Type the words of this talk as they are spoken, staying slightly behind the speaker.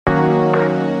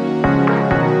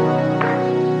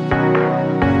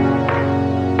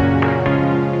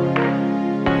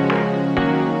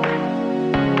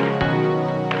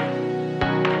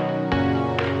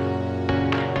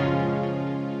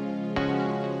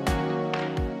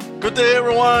Good day,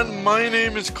 everyone. My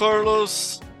name is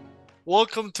Carlos.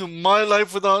 Welcome to My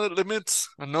Life Without Limits.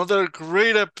 Another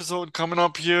great episode coming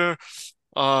up here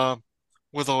uh,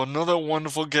 with another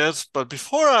wonderful guest. But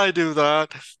before I do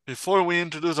that, before we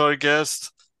introduce our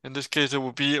guest, in this case, it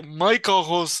will be my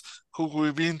co-host who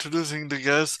will be introducing the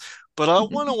guest. But I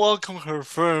want to welcome her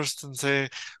first and say,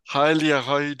 hi, Leah.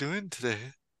 How are you doing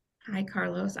today? Hi,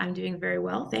 Carlos. I'm doing very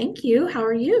well. Thank you. How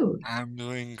are you? I'm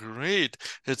doing great.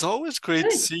 It's always great to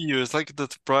Good. see you. It's like the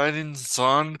bright and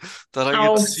sun that I get to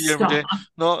Oh, see every day. stop.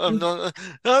 No, I'm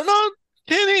not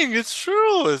kidding. It's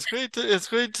true. It's great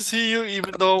to see you,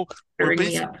 even though we're Stirring me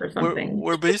basic up for we're something.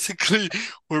 we're basically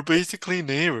we're basically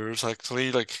neighbors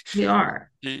actually. Like We are.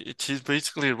 she's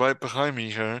basically right behind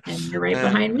me here, And you're right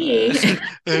and behind me.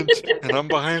 and I'm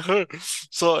behind her.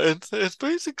 So it's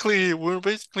basically we're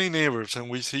basically neighbors, and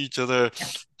we see each other Yeah.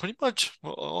 pretty much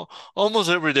almost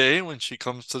every day when she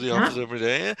comes to the office Yeah. every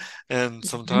day, and Mhm.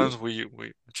 sometimes we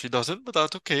she doesn't, but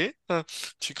that's okay.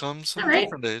 She comes All on right.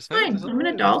 different days. Eh? It's Fine. all I'm an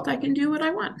right. adult. I can do what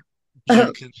I want.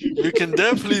 You can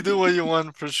definitely do what you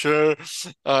want for sure,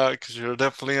 because you're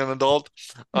definitely an adult.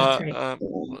 That's Uh, right. um,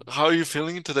 how are you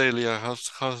feeling today, Leah?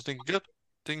 How's things good?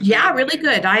 Things are Yeah, good. really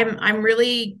good.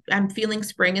 I'm feeling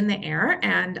spring in the air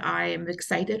and I'm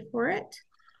excited for it.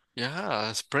 Yeah,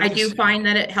 I spring do is. find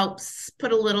that it helps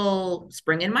put a little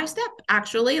spring in my step,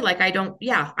 actually. Like I don't,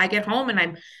 yeah, I get home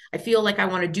and I feel like I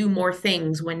want to do more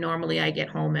things when normally I get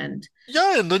home and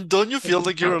Yeah, and then don't you it feel just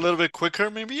like you're a helps. little bit quicker,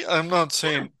 maybe? I'm not Yeah.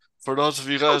 saying for those of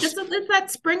you Oh, guys. just it's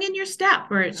that spring in your step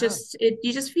where it's Yeah, just it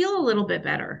you just feel a little bit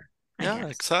better, I yeah,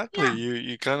 guess. exactly. Yeah.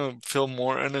 You kind of feel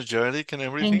more energetic and I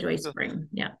everything. enjoy spring.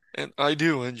 Yeah. And I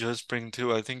do enjoy spring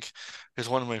too. I think it's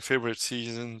one of my favorite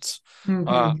seasons. Hmm.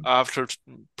 After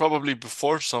probably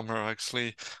before summer,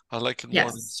 actually, I like it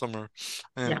more than Yes. summer,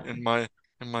 and Yeah. in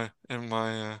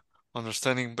my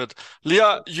understanding. But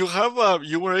Leah,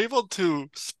 you were able to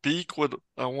speak with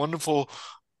a wonderful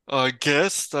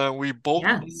guest that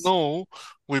Yes.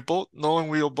 we both know, and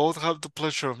we both have the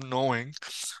pleasure of knowing.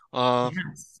 Uh,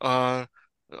 Yes. uh,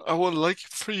 I would like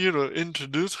for you to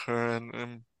introduce her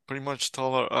and pretty much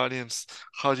tell our audience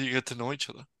how do you get to know each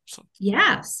other. So,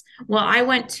 Yes. Well, I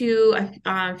went to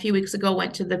a few weeks ago,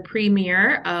 went to the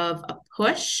premiere of A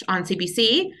Push on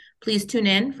CBC. Please tune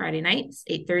in Friday nights,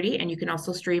 8:30, and you can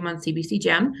also stream on CBC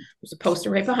Gem. There's a poster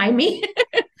right behind me.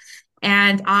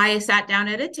 And I sat down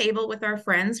at a table with our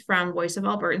friends from Voice of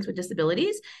Albertans with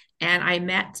Disabilities, and I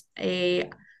met a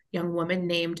young woman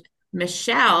named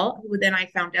Michelle, who then I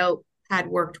found out had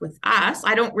worked with us.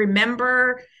 I don't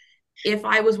remember if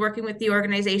I was working with the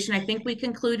organization. I think we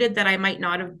concluded that I might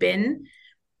not have been,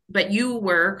 but you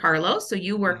were, Carlos, so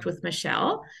you worked mm, with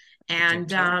Michelle. I think And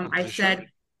so. I'm I pretty sure. said,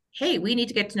 hey, we need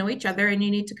to get to know each other and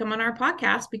you need to come on our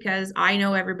podcast because I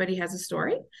know everybody has a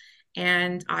story.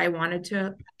 And I wanted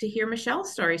to hear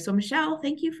Michelle's story. So Michelle,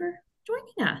 thank you for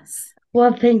joining us.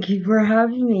 Well, thank you for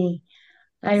having me.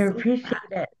 I I'm so appreciate glad.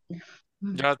 it.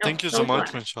 Yeah, No, thank you so so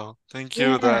much, glad. Michelle. Thank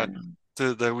you Yeah,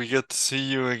 that we get to see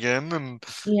you again and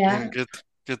yeah,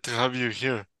 get to have you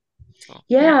here. So.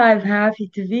 Yeah. yeah, I'm happy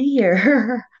to be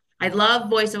here. I love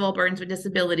Voice of Albertans with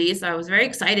Disabilities. So I was very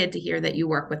excited to hear that you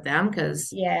work with them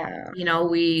because Yeah.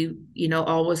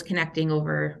 always connecting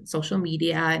over social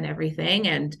media and everything.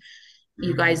 And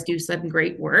you guys do some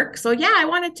great work. So yeah, I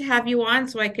wanted to have you on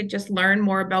so I could just learn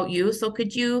more about you. So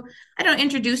could you, I don't know,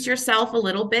 introduce yourself a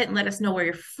little bit and let us know where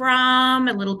you're from,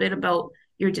 a little bit about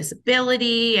your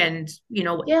disability and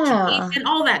Yeah. education,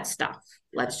 all that stuff.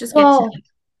 Let's just get to Well,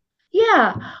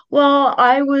 yeah. Well,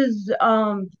 I was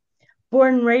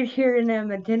born right here in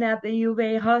Edmonton at the U of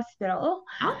A Hospital.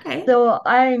 okay. So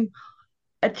I'm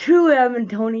a true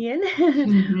Edmontonian,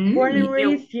 born and Me too.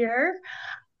 raised here.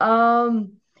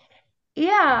 Um,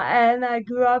 Yeah, and I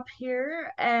grew up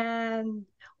here and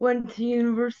went to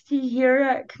university here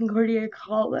at Concordia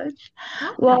College.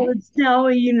 Well, Okay. it's now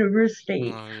a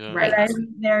university, Oh yeah. but Right. I've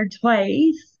been there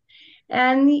twice.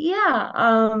 And yeah,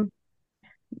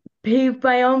 paved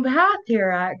my own path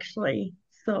here actually.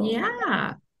 So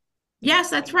Yeah. Yes,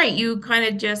 that's right. You kind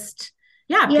of just,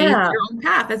 yeah, paved yeah. your own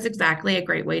path. That's exactly a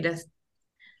great way to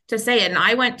say it. And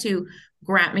I went to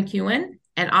Grant MacEwan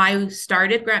and I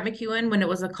started Grant MacEwan when it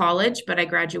was a college, but I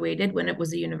graduated when it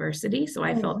was a university. So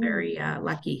I felt Mhm. very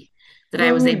lucky that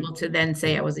I was Mhm. able to then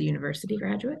say I was a university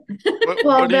graduate. Well,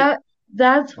 What do you?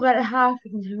 that's what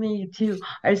happened to me too.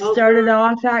 I Oh, started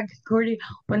off at Concordia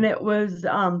when it was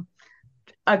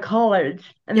a college,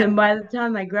 and yeah. then by the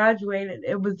time I graduated,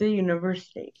 it was a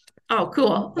university. Oh,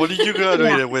 cool. What did you Yeah.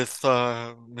 graduate with,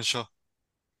 Michelle?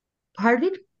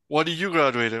 Pardon? What did you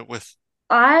graduate with?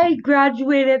 I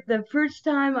graduated the first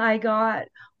time I got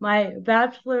my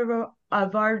Bachelor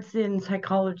of Arts in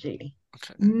Psychology.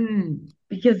 Okay.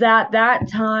 Because at that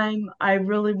time, I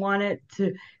really wanted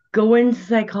to go into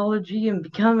psychology and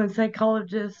become a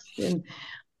psychologist and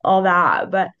all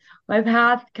that. But my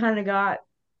path kind of got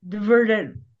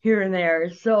diverted here and there.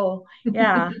 So,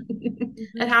 yeah.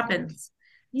 It happens.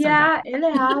 Yeah, Sometimes.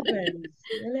 it happens.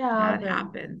 It Yeah, it happens.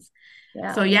 happens.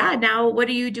 Yeah. So yeah, now what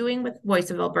are you doing with Voice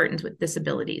of Albertans with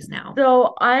Disabilities now?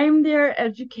 So I'm their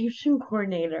education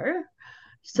coordinator.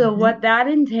 So what that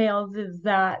entails is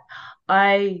that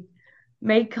I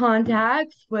make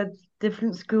contacts with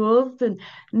different schools, and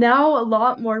now a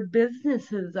lot more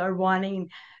businesses are wanting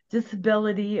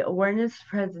disability awareness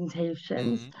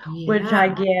presentations, which I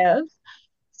Yeah. give.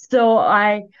 So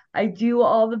I do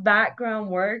all the background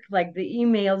work, like the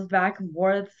emails back and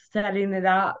forth, setting it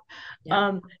up,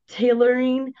 Yeah.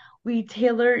 tailoring. We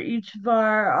tailor each of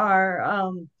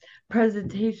our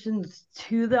presentations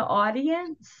to the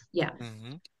audience. Yeah.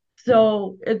 Mm-hmm.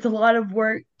 So it's a lot of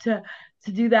work to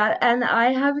do that. And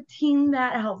I have a team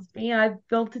that helps me. I've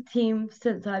built a team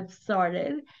since I've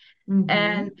started.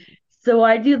 And so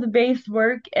I do the base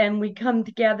work and we come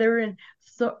together and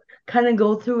so kind of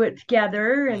go through it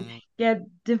together and Mm-hmm. get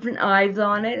different eyes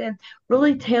on it and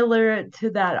really tailor it to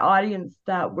that audience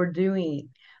that we're doing,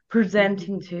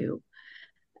 presenting to.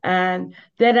 And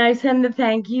then I send the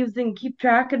thank yous and keep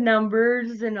track of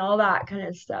numbers and all that kind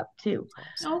of stuff too.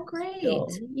 Oh, great. So,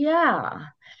 yeah.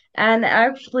 And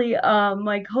actually,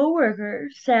 my coworker,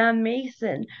 Sam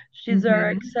Mason, she's our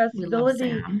We love accessibility.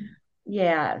 Sam.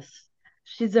 Yes,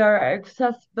 she's our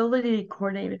accessibility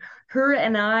coordinator. Her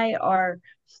and I are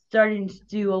starting to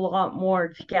do a lot more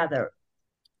together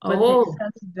with Oh,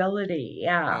 accessibility.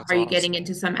 Yeah. That's are you getting awesome.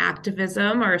 into some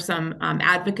activism or some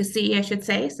advocacy, I should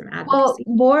say, some Well, advocacy?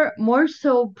 more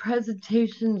so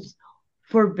presentations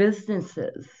for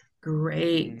businesses.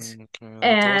 Great. Okay,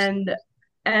 that's awesome.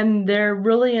 And they're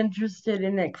really interested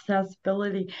in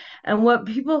accessibility. And what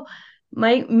people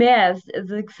might miss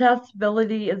is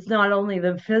accessibility is not only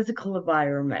the physical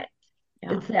environment,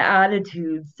 Yeah. it's the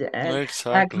attitudes and that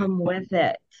Exactly. come with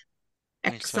it.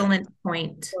 Exactly. Excellent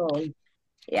point. So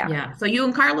yeah. Yeah. So you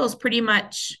and Carlos pretty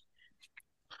much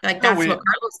like No, that's what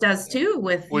Carlos does too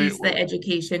with we he's the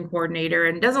education coordinator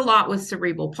and does a lot with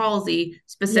cerebral palsy Yeah.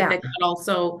 specific, but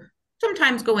also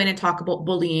sometimes go in and talk about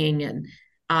bullying and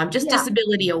just Yeah.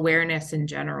 disability awareness in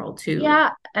general too, Yeah.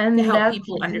 to And help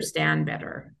people understand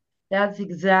better. that's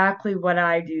exactly what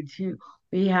I do too.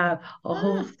 We have a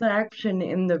whole Ah, section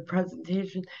in the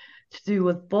presentation to do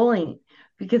with bullying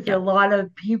because a yeah, lot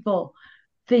of people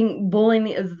think bullying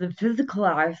is the physical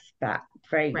aspect,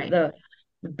 right? right. The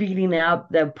beating up,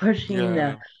 the pushing,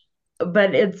 yeah,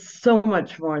 but it's so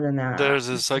much more than that. there's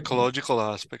a psychological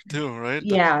aspect too, right?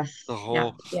 Yes. The Yeah.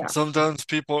 whole Yeah. sometimes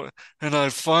people and I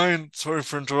find sorry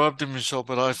for interrupting Michelle,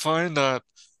 but I find that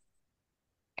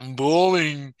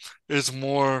bullying is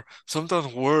more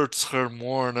sometimes words hurt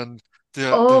more than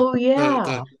Oh,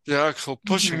 yeah. the actual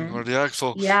pushing or the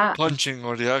actual Yeah. punching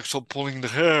or the actual pulling the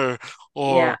hair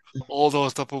Yeah. or all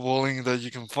those type of bullying that you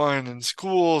can find in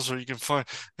schools or you can find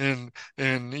in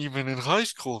even in high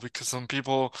school because some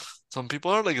people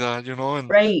are like that, you know,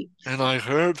 Right. and I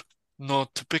heard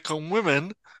not to pick on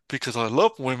women because I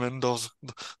love women, those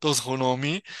who know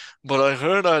me. But I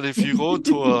heard that if you go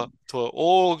to an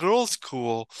all girls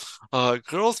school,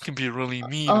 girls can be really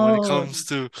mean when it Oh, comes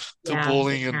to Yeah,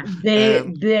 they bullying can.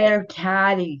 and they're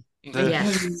catty. They they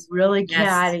can be Yes. really Yes,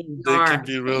 catty. they they can are.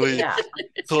 be really Yeah.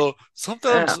 so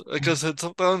Uh, sometimes like I said,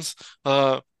 sometimes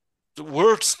the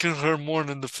words can hurt more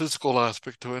than the physical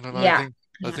aspect to it, and yeah.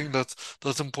 I Yeah. think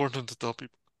that's important to tell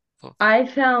people. So I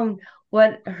found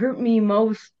what hurt me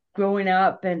most growing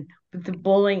up and with the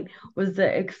bullying was the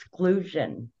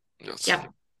exclusion. yes,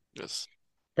 Yep. yes.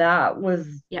 That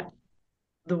was Yep.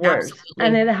 the worst.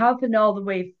 And Absolutely. it happened all the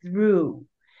way through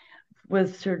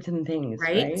with certain things,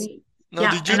 Right? right? Now,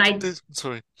 Yeah. And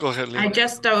sorry, go ahead, I Leah.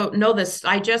 just don't know this.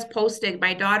 I just posted,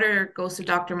 my daughter goes to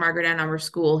Dr. Margaret Ann Ummer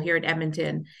School here at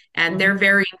Edmonton, and they're Mhm.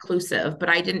 very inclusive, but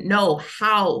I didn't know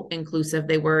how inclusive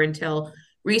they were until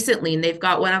recently. And they've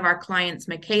got one of our clients,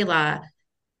 Michaela,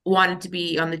 wanted to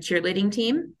be on the cheerleading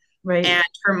team. Right. And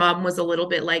her mom was a little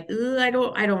bit like, I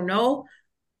don't know.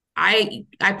 I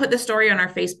put the story on our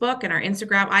Facebook and our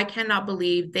Instagram. I cannot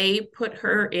believe they put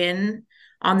her in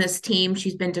on this team.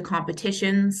 She's been to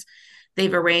competitions.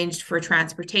 They've arranged for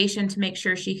transportation to make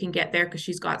sure she can get there because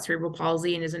she's got cerebral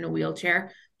palsy and is in a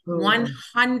wheelchair. Oh,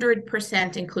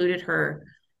 100% included her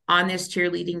on this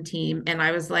cheerleading team. And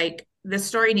I was like, this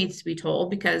story needs to be told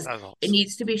because That's it awesome.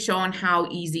 needs to be shown how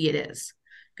easy it is.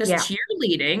 Because Yeah.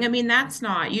 cheerleading, I mean, that's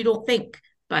not, you don't think,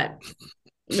 but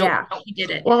Yeah. nope, he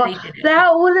did it. Well, They did it. that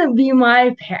wouldn't be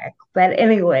my pick, but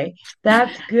anyway,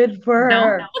 that's good for No.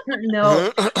 her.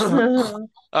 No.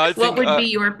 I What think would be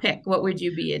your pick? What would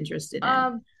you be interested in?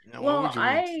 yeah, what Well, would you be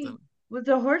interested I in? was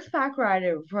a horseback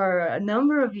rider for a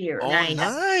number of years. Oh,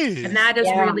 Nice. And that nice. is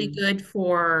Yeah. really good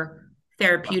for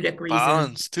therapeutic reasons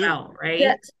Balance as too. well,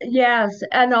 Yeah, right? yes,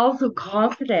 and also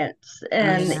confidence.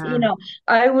 And, Yes. Yeah,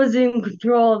 I was in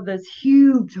control of this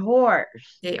huge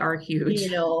horse, they are you huge.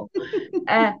 know.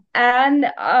 And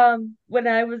when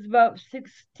I was about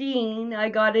 16, I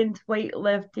got into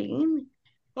weightlifting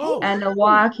Oh, Oh, and a wow.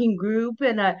 walking group,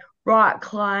 and I rock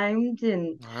climbed,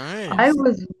 and I nice.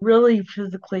 was really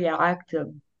physically active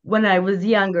when I was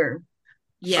younger.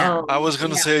 Yeah. I was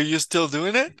gonna Yeah. say, are you still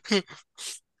doing it?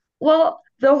 Well,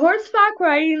 the horseback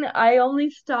riding, I only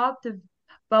stopped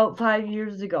about 5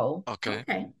 years ago. Okay,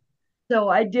 Okay. So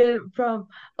I did it from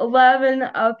 11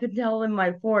 up until in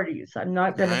my 40s. I'm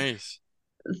not going nice.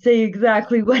 to say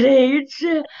exactly what age,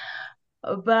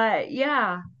 but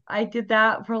yeah, I did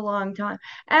that for a long time.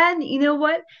 And you know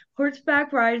what?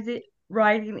 Horseback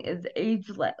riding is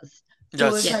ageless.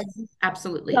 So if I Yes. Yes,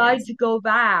 absolutely it decide is. to go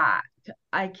back,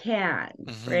 I can,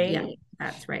 Hmm. Yeah, right?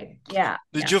 that's right. Yeah.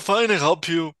 Did Yeah. you find it help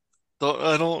you? Though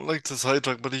I don't like to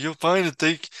sidetrack, but did you find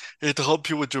it help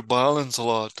you with your balance a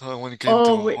lot when it came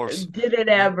to Oh, a horse? did it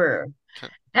Yeah. ever?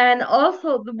 Okay. And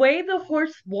also, the way the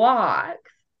horse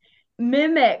walks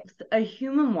mimics a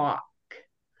human walk.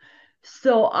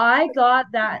 So I got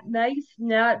that nice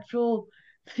natural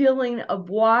feeling of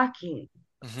walking.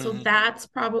 So Hmm. that's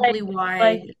Like, probably like,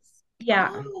 why.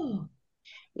 yeah, Oh,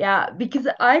 yeah, because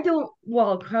I don't,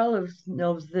 well, Carlos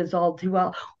knows this all too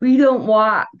well. We don't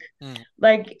walk Mm.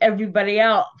 like everybody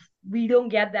else. We don't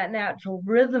get that natural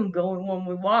rhythm going when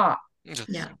we walk. Yes.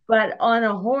 yeah. But on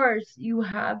a horse, you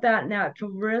have that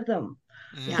natural rhythm.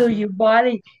 So Yeah, Hmm. your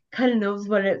body kind of knows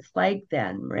what it's like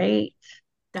then, right?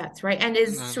 that's right. And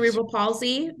is That is, cerebral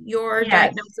palsy your Yes.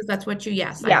 diagnosis? That's what you,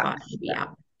 yes, I Yeah. thought maybe, yeah.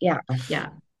 Yeah. Yeah.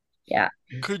 Yeah.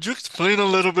 could you explain a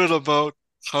little bit about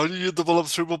how did you develop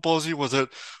cerebral palsy? Was it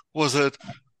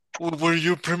were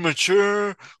you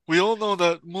premature? We all know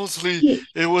that mostly Ye-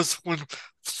 it was when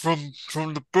from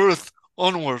the birth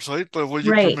onwards, right? But were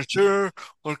you Right. premature,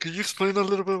 or could you explain a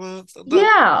little bit about that?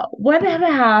 Yeah, what had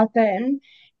happened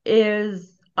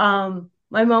is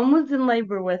my mom was in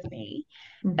labor with me,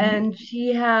 Mhm. and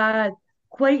she had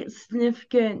quite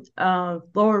significant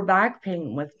lower back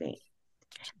pain with me.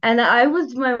 And I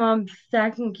was my mom's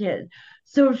second kid.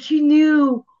 So she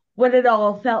knew what it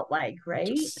all felt like,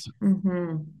 right? Yes.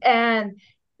 Mhm. And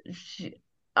she,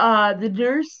 the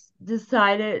nurse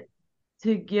decided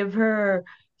to give her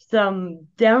some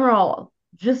Demerol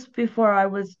just before I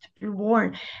was to be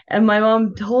born. And my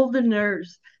mom told the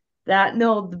nurse that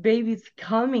no, the baby's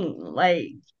coming. Like,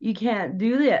 you can't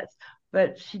do this.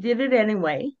 But she did it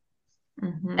anyway.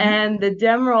 Mhm. And the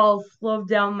Demerol slowed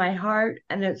down my heart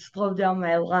and it slowed down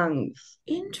my lungs.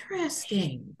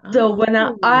 Interesting. So when I,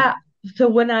 Oh, I so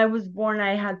when I was born,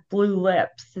 I had blue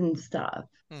lips and stuff.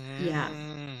 yeah.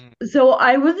 Mm, So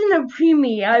I wasn't a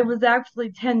preemie. I was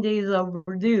actually 10 days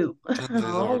overdue. 10 days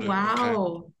Oh, overdue. Okay.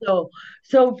 wow. So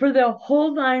so for the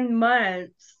whole 9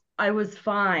 months, I was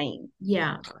fine.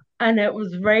 Yeah. And it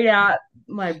was right at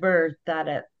my birth that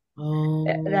it Oh,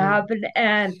 happened.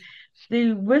 And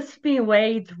they whisked me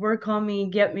away to work on me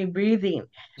and get me breathing.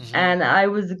 Hmm. And I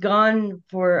was gone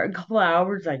for a couple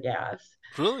hours, I guess.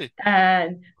 Really?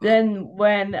 And Wow. then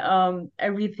when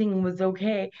everything was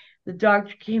okay, the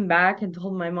doctor came back and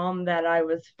told my mom that I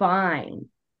was fine.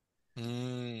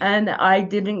 Mm. And I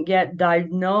didn't get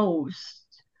diagnosed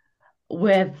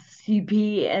with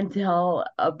CP until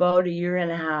about a year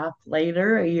and a half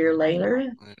later, a year right. later.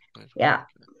 Right, right. Yeah.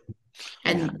 Yeah.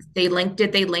 And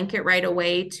did they link it right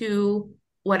away to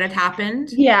what had happened?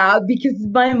 Yeah, because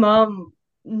my mom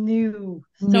knew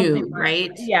something New, was,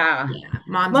 right? yeah. Yeah.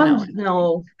 Moms know. Moms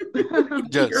know.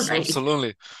 You're Yes, right.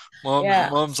 absolutely. Yeah.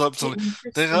 Mom's absolutely.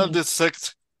 They have Interesting. this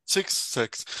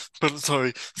but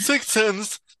sorry, sixth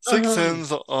Uh-huh.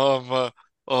 sense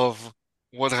of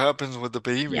what happens with the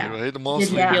baby, Yeah. right? Didn't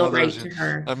Mostly Yeah. feel mothers. right to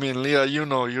her. I mean, Leah,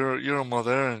 you're a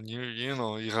mother, and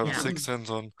you have a Yeah. sixth sense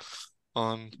on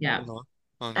Yeah. on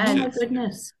Oh And my kids.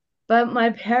 goodness. but my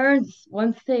parents,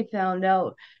 once they found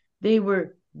out, they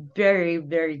were very,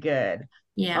 very good.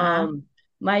 Yeah. Um,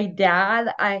 my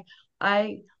dad,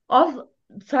 I also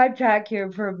sidetrack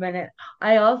here for a minute.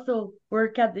 I also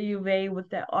work at the U of A with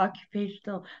the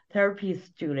occupational therapy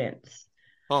students.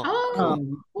 Oh, cool. Oh,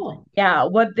 Um, cool. yeah,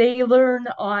 what they learn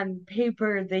on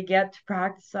paper, they get to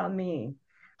practice on me.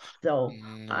 So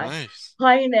I Nice.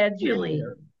 high an Really?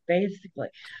 educator, basically.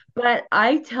 But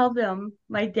I tell them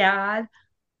my dad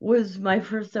was my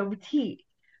first OT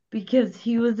because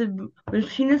he was a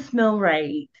machinist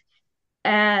millwright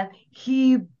and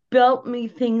he built me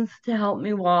things to help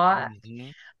me walk.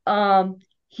 Mm-hmm. Um,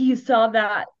 he saw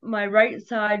that my right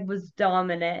side was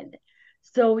dominant,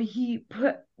 so he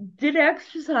did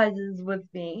exercises with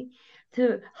me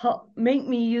to help make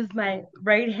me use my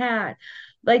right hand.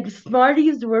 Like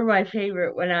Smarties were my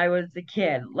favorite when I was a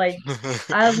kid. Like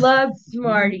I loved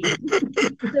Smarties.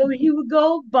 So he would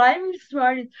go buy me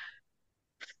Smarties,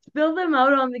 spill them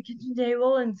out on the kitchen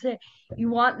table and say, "You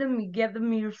want them, you get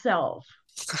them yourself."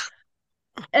 That's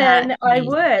And I amazing.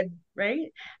 would,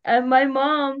 right? And my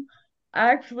mom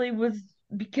actually was,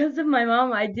 because of my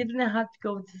mom, I didn't have to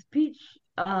go to speech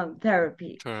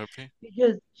therapy Therapy.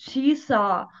 because she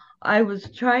saw I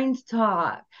was trying to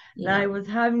talk and Yeah. I was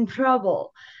having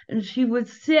trouble. And she would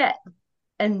sit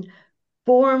and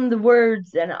form the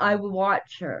words and I would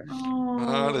watch her.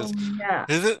 That is, Oh, Yeah.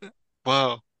 isn't,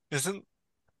 wow, isn't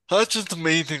that's just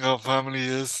amazing how family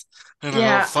is and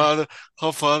Yeah.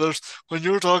 how fathers, when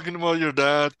you were talking about your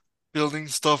dad building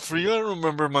stuff for you, I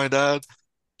remember my dad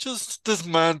just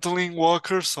dismantling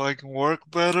walkers so I can work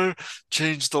better,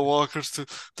 change the walkers to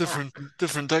Yeah.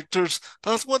 different vectors.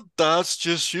 That's what dads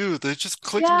just use. They just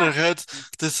click in their Yeah. heads.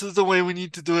 This is the way we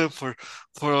need to do it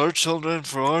for our children,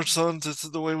 for our sons. This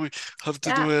is the way we have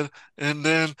to Yeah. do it. And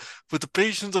then with the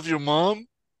patience of your mom,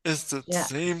 it's the Yeah.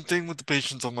 same thing with the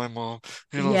patience of my mom.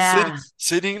 You know, Yeah.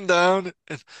 sitting down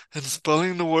and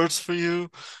spelling the words for you,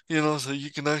 so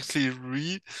you can actually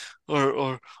read or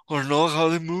or or know how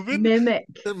they move it. Mimic.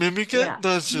 The mimic it, Yeah.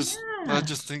 that's yeah.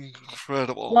 just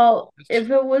incredible. Well, if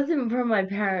it wasn't for my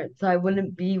parents, I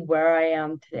wouldn't be where I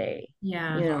am today.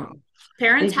 Yeah. You Wow. know, they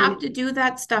Parents have gave, to do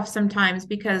that stuff sometimes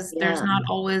because there's yeah, not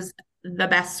always the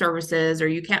best services, or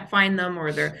you can't find them,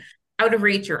 or they're out of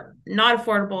reach or not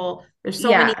affordable. There's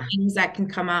so many yeah, things that can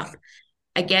come up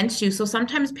against you. So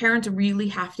sometimes parents really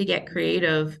have to get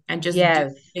creative and just do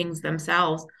yes. things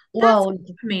themselves. That's Well,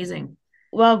 amazing.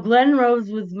 Glen Rose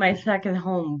was my second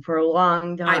home for a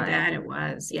long I time. bet it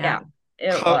was. Yeah, Yeah.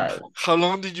 it How was. how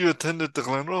long did you attend at the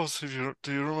Glenrose?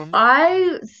 Do you remember?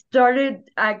 I started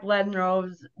at Glen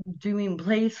Rose doing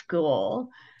play school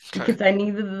Okay, because I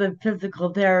needed the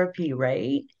physical therapy,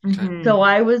 right? okay, So Hmm.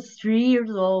 I was 3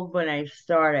 years old when I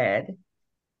started,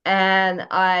 and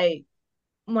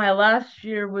my last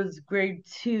year was grade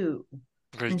two.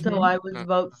 great. So Hmm. I was Yeah,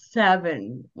 about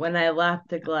 7 when I left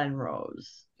the Glen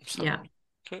Rose. Yeah. 7.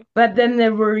 Okay. But then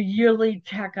there were yearly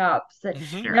checkups.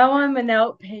 Mm-hmm. Sure. Now I'm an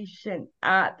outpatient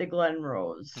at the Glen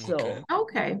Rose. Okay. So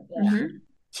Okay. yeah, Hmm.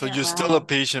 So yeah. you're still a Wow.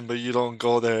 patient, but you don't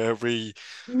go there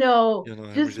No,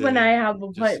 every just when I day. have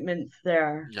Just appointments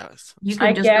there. yes. You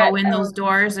I can just go get in those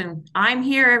doors and I'm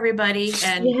here, everybody,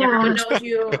 and yeah, everyone knows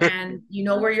you and you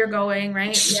know where you're going,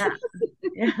 right? yeah,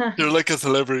 yeah. You're like a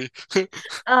celebrity.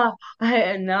 I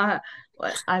am not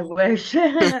what I wish.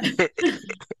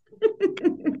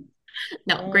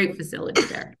 No, great facility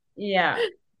there. Yeah,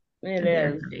 it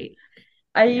They're is. great.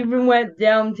 I Yeah. even went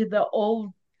down to the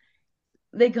old,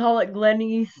 they call it Glen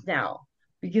East now,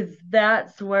 because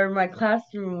that's where my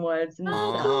classroom was and Oh,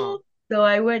 stuff. Oh, cool. So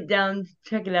I went down to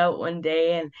check it out one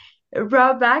day and it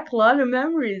brought back a lot of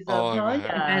memories, oh, I'll I tell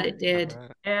I bet. bet ya. it I did.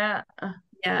 bet. Yeah.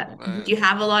 Yeah. I Did bet. you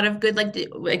have a lot of good,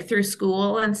 like through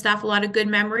school and stuff, a lot of good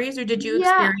memories, or did you Yeah,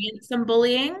 experience some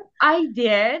bullying? I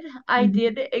did. I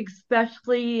did, Mhm.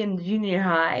 especially in junior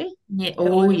high. Yeah.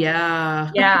 It Oh, was,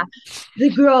 yeah. yeah, the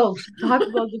girls. Talk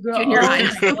about the girl. Junior Oh high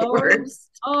is my the Lord. worst.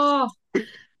 Oh,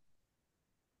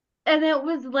 and it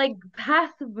was like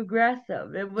passive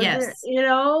aggressive. It wasn't, Yes.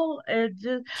 it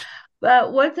just,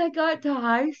 but once I got to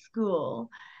high school,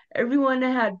 everyone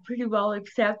had pretty well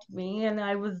accepted me, and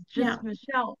I was Yeah. just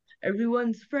Michelle,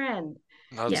 everyone's friend,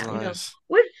 That's Yeah. nice.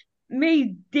 which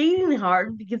made dating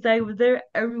hard because I was there,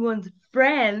 everyone's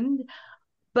friend,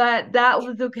 but that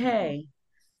was okay.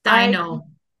 I I know.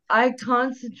 I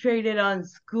concentrated on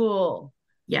school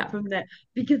Yeah. from that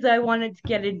because I wanted to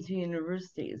get into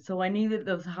university, so I needed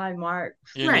those high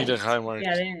marks You need a Right. high to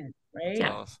get marks. in, That's right?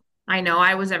 Yeah. awesome. I know.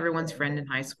 I was everyone's friend in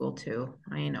high school too.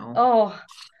 I know. Oh,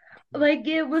 like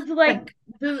it was like Like,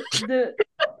 the the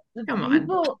the come on.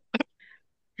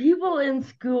 people in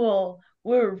school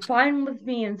were fine with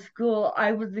me in school.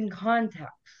 I was in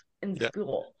contacts in Yeah,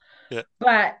 school. yeah.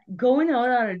 But going out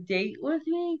on a date with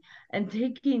me and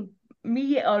taking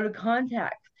me out of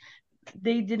contact,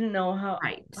 they didn't know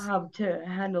Right. how to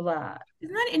handle that.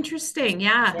 Isn't that interesting?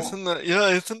 Yeah. Yeah. Isn't that, yeah,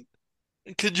 isn't,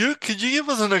 could you give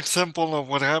us an example of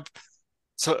what happened?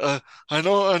 So I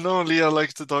know Leah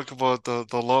likes to talk about the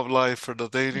love life or the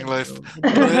dating I life,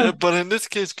 do. but in this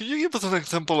case, could you give us an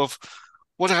example of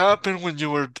what happened when you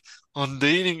were on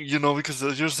dating? Because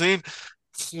as you're saying,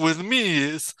 with me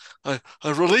is I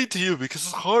relate to you because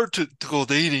it's hard to go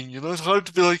dating. It's hard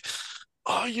to be like,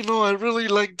 oh, I really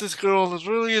like this girl, it's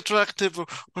really attractive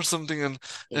or something, and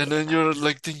then you're Yes.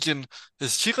 like thinking,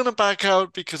 is she gonna back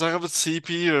out because I have a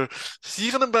CP, or is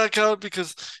he gonna back out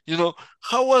because,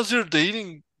 how was your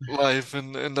dating life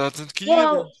and that sense? Can you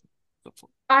give Well, me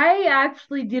I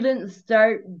actually didn't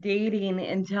start dating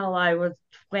until I was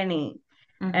 20.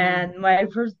 Mm-hmm. And my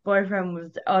first boyfriend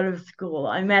was out of school.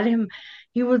 I met him,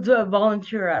 he was a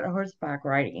volunteer at horseback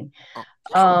riding. oh,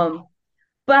 Um,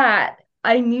 but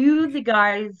I knew the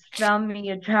guys found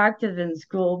me attractive in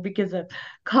school because of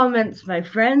comments my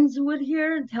friends would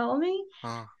hear and tell me.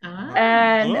 uh, uh, Ah.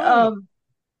 And oh,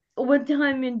 one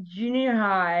time in junior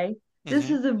high, this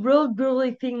mm-hmm, is a real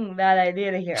girly thing that I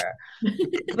did here.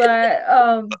 But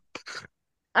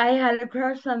I had a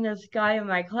crush on this guy in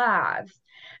my class,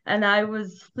 and I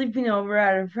was sleeping over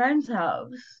at a friend's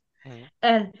house, mm-hmm.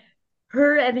 and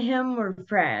her and him were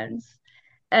friends.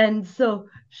 And so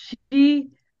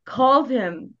she called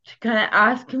him to kind of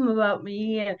ask him about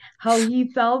me and how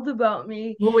he felt about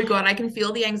me. Oh my God, I can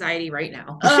feel the anxiety right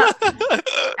now. Uh,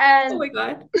 Oh and my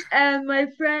God. and my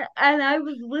friend and I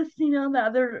was listening on the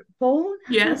other phone.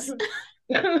 Yes.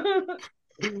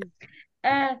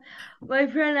 And my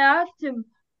friend asked him,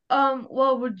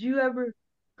 well, would you ever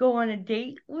go on a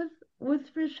date with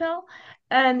Rochelle?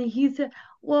 And he said,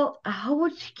 well, how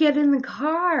would she get in the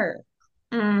car?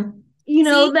 Mm. You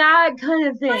know, See, that kind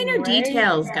of thing, minor right?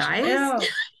 details, guys. Yeah.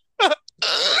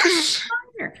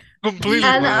 Minor.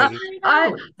 Completely We And minor. find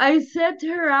I out. I said to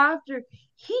her after,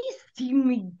 he's seen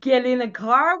me get in a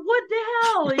car. What the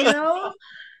hell, you know?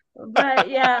 But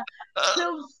yeah,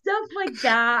 so stuff like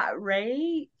that,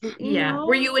 right? You Yeah.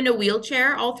 Were know? you in a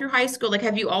wheelchair all through high school? Like,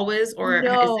 have you always, or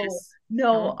is No, this,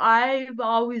 no, no? I've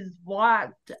always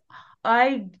walked.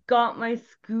 I got my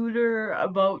scooter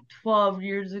about 12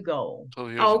 years ago.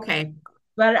 12 years Oh, ago. okay.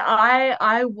 But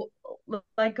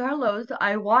like Carlos,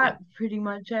 I Yeah. walked pretty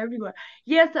much everywhere.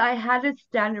 Yes, I had a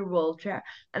standard wheelchair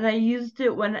and I used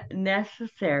it when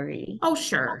necessary, Oh,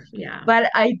 sure. Yeah. but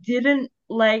I didn't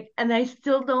like, and I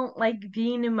still don't like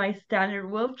being in my standard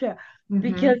wheelchair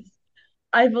because Mm-hmm.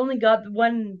 I've only got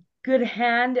one good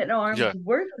hand and arm Yeah, to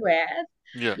work with.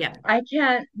 yeah. Yeah. I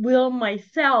can't wheel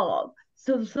myself,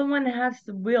 so someone has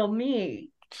to wheel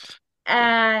me. Yeah.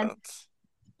 And That's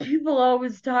people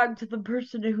always talk to the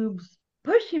person who's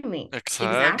pushing me,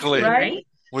 exactly, Exactly, right? right?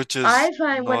 which is I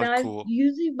find when not I'm cool.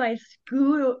 using my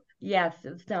scooter, yes,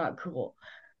 it's not cool.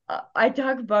 I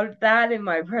talk about that in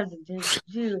my presentation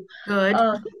too. Good.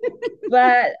 Uh,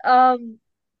 but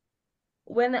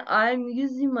when I'm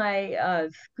using my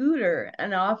scooter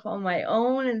and off on my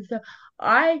own and stuff,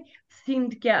 I seem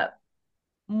to get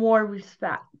more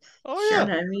respect Oh yeah.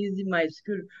 when Sure. I'm using my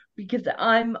scooter because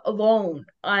I'm alone.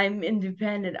 I'm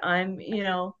independent.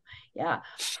 Yeah.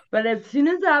 But as soon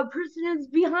as that person is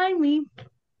behind me,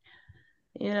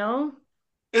 you know,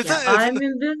 Isn't Yeah. isn't I'm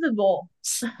invisible.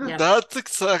 Yeah. That's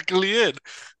exactly it.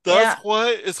 That's Yeah. why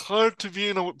it's hard to be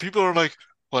in a. People are like,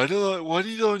 why do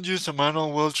you don't use a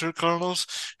manual wheelchair, Carlos?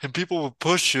 And people will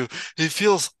push you. It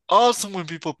feels awesome when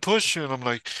people push you, and I'm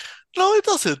like, no, it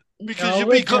doesn't, because you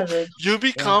No, it become doesn't. you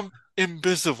Yeah. become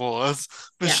invisible, as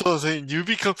Yeah. Michelle is saying.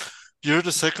 You're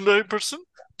the secondary person.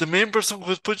 The main person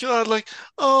who's put you out, like,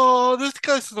 oh, this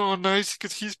guy's not nice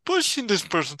because he's pushing this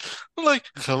person. I'm like,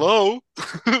 hello,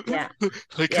 Yeah.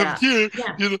 like I'm Yeah. here,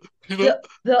 Yeah. you know, you know.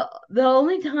 The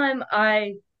only time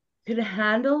I could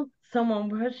handle someone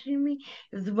pushing me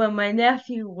is when my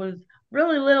nephew was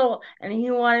really little and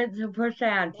he wanted to push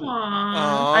Auntie.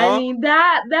 Aw. I Aw. mean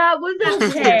that was That's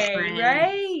okay, different.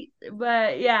 right?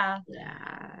 But yeah,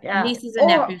 Yeah. yeah. Nieces and Or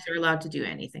nephews are allowed to do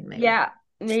anything they want. yeah,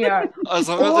 they are. As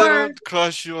long as they Or don't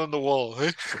crush you on the wall,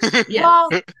 eh? Yes.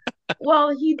 well,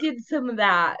 well, he did some of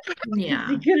that because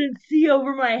he Yeah. couldn't see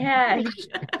over my head.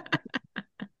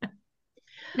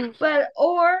 But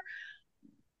or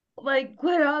like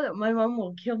quite often, my mom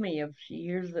will kill me if she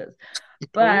hears this.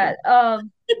 Oh. But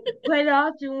quite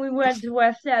often we went to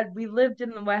West End. We lived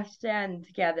in the West End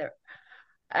together,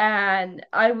 and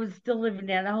I was still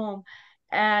living at home.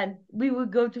 And we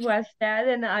would go to West End,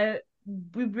 and I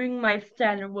we bring my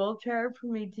standard wheelchair for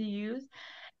me to use.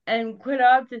 And quite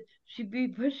often she'd be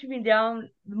pushing me down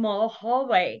the mall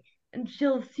hallway, and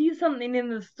she'll see something in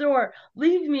the store,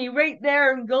 leave me right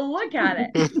there, and go look at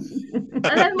it.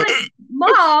 And I'm like,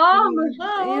 Mom,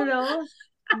 you Oh. know.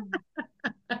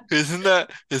 isn't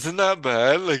that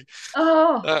bad? Like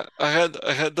Oh, I had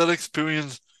that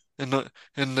experience in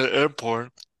the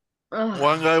airport. One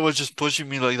ugh. guy was just pushing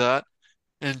me like that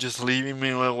and just leaving me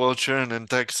in my wheelchair and then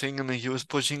texting and then he was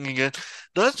pushing again.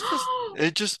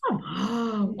 It just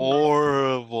Oh,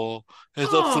 horrible.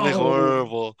 It's absolutely oh,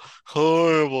 horrible.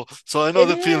 Horrible. So I know It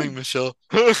the feeling, is. Michelle.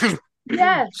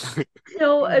 Yes.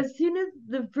 So as soon as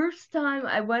the first time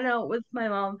I went out with my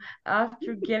mom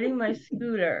after getting my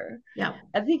scooter, yeah.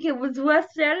 I think it was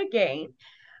West End again.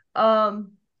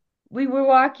 Um, we were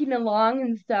walking along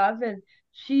and stuff, and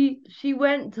she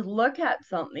went to look at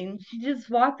something. She just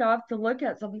walked off to look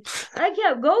at something, and I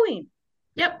kept going.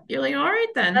 Yep. You're like, all right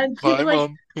then. And she's Bye, like,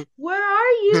 Mom. "Where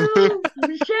are you,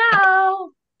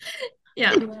 Michelle?"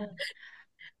 Yeah. Yeah,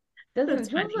 That's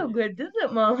doesn't feel so funny. good, does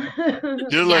it, Mom?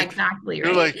 You're Yeah, like exactly you're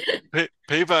right. like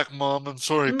payback, Mom. I'm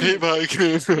sorry, Mm,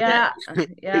 payback. yeah,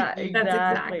 yeah, That's exactly.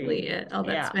 exactly it. Oh,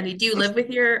 that's Yeah. funny. Do you live with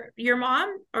your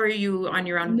mom or are you on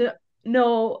your own? No,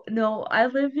 no, no. I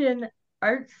live in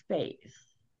Art Space.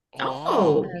 Oh,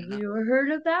 Oh, Have you ever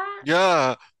heard of that?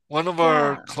 yeah. One of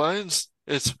our Yeah. clients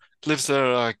is lives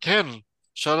there, Ken.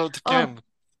 Shout out to Oh, Ken.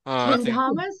 I Ken think. oh,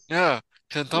 Thomas? Yeah,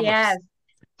 Ken Yes. Thomas.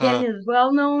 Ken Uh, is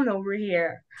well known over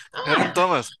here. Ken oh,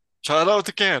 Thomas. Shout out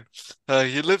to Ken.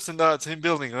 He lives in that same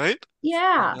building, right?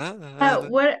 Yeah. Uh,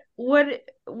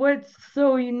 What's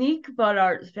so unique about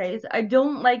Art Space? I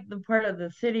don't like the part of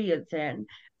the city it's in.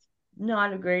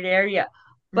 Not a great area.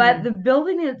 But mm. the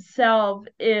building itself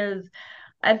is,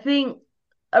 I think,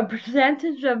 a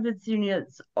percentage of its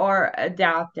units are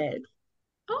adapted.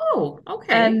 Oh, okay.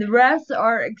 And the rest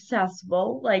are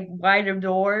accessible, like wider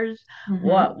doors,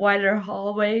 Mm-hmm. wider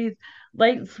hallways,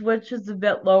 light switches a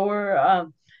bit lower,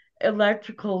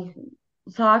 electrical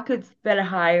sockets a bit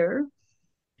higher.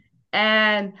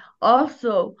 And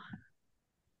also,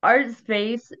 Art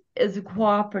Space is a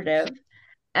cooperative,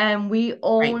 and we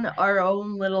Right. own our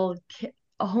own little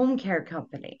home care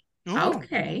company ooh.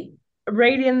 Okay.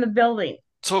 right in the building.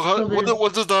 So So there's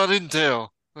what does that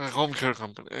entail? A home care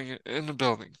company in the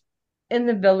building. in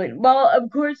the building. Well, of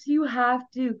course, you have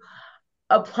to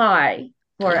apply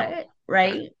for Okay. Yep. it, Okay.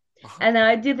 right? Uh-huh. And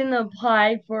I didn't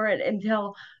apply for it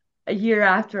until a year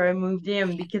after I moved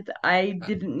in because I Okay.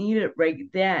 didn't need it right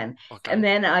then. Okay. And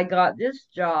then I got this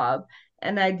job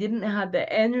and I didn't have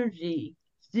the energy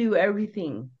to do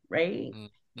everything, right?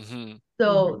 Mm-hmm. So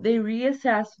Mm-hmm. they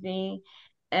reassessed me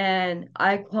and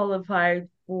I qualified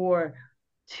for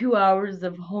 2 hours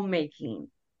of homemaking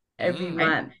every Mm. Right.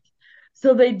 month.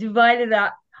 So they divided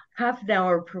up half an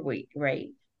hour per week, right?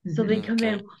 So they Mm-hmm. come Okay.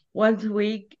 in once a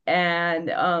week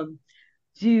and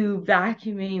do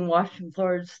vacuuming, washing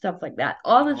floors, stuff like that.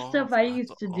 All the Oh, stuff I that's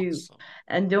used to do awesome.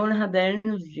 and don't have the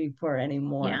energy for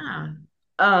anymore. Yeah.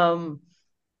 Um,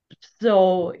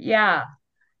 so yeah,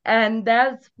 and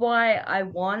that's why I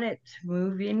wanted to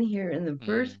move in here in the Mm.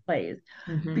 first place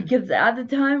Mm-hmm. because at the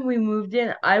time we moved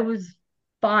in, I was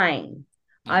fine.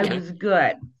 I Yeah. Okay. was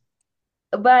good.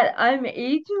 But I'm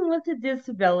aging with a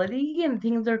disability and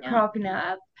things are Yeah. cropping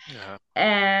up. Yeah.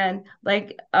 And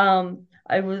like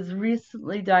I was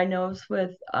recently diagnosed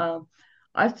with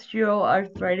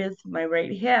osteoarthritis in my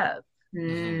right hip.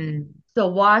 Mm-hmm. Mm. So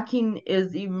walking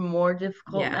is even more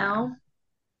difficult Yeah. now.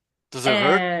 Does it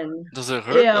hurt? And Does it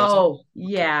hurt also? oh Okay.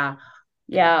 yeah.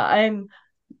 Okay. Yeah, I'm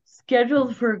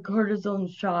scheduled for a cortisone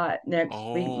shot next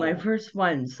week, my Oh, first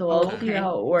one. So I'll okay. see Okay.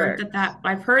 how it Heard works. that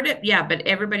I've heard it. Yeah, but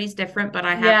everybody's different, but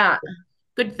I have Yeah.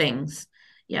 good things.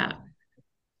 Yeah.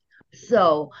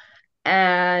 So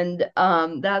and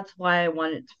that's why I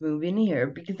wanted to move in here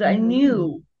because I Mm-hmm.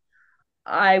 knew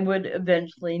I would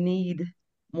eventually need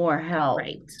more help.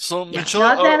 Right. So Yeah. Michelle,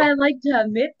 Not that I like to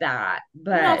admit that,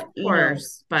 No, but of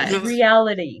course, you but it's know,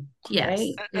 reality, yes,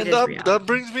 right? it and is that reality.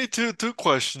 brings me to two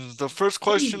questions. The first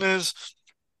question Mm. is,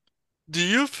 do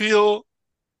you feel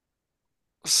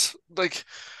like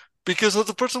because as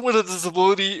a person with a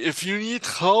disability, if you need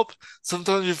help,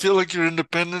 sometimes you feel like your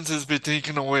independence is being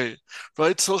taken away,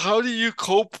 right? So how do you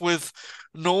cope with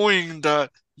knowing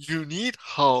that you need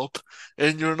help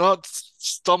and you're not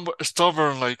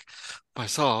stubborn like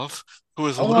myself, who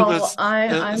is a little bit, Well, I'm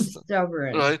uh,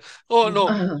 stubborn. right? Oh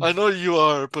no, I know you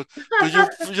are, but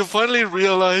you finally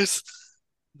realize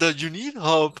that you need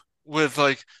help with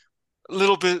like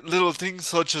little things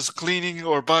such as cleaning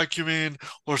or vacuuming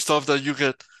or stuff that you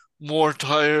get more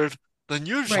tired than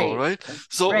usual, Right, right?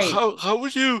 So right.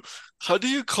 how do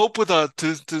you cope with that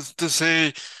to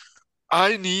say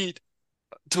I need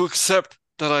to accept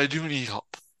that I do need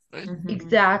help, right? Mm-hmm.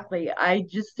 Exactly. I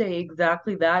just say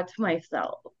exactly that to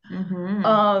myself.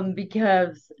 Mm-hmm.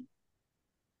 Because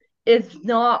it's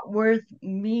not worth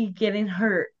me getting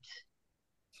hurt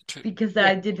because Yeah.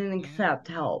 I didn't accept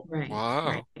help, Right.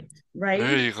 Wow. There right?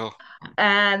 you go.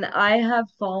 And I have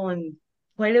fallen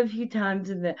quite a few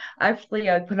times actually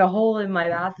I put a hole in my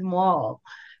bathroom wall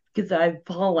because I've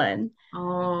fallen.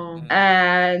 Oh,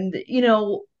 And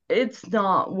it's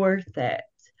not worth it.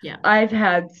 yeah. I've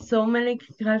had so many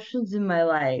concussions in my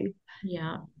life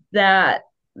Yeah. that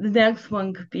the next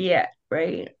one could be it,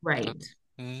 right? Right.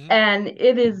 Mhm. And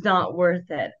it is not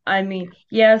worth it. I mean,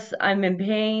 yes, I'm in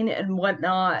pain and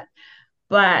whatnot,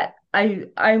 but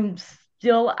I'm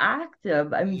still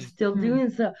active. I'm still Mhm. doing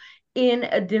so in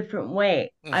a different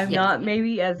way. I'm Mhm. Yes. not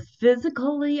maybe as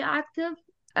physically active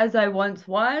as I once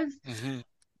was, Mhm.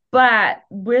 but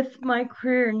with my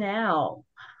career now,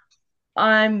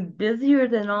 I'm busier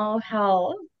than all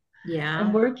hell and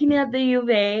Yeah. working at the U of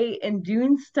A and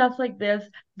doing stuff like this.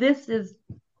 This is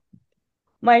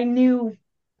my new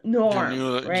norm,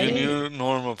 Your right? new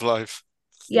norm of life.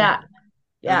 Yeah.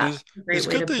 Yeah, And yeah, Great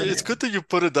way to put it's it. good that you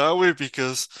put it that way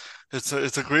because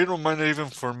it's a great reminder even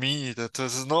for me that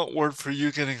this is not word for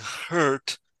you getting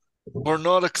hurt or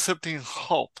not accepting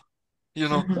help. You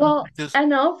know, Mhm. Well, because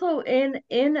and also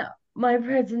in my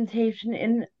presentation,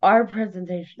 in our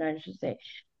presentation, I should say,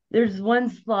 there's one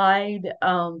slide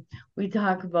we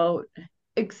talk about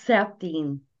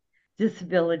accepting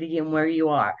disability and where you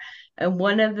are. And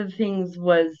one of the things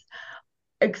was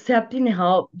accepting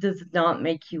help does not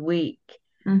make you weak.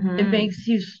 It Mhm. makes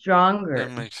you it stronger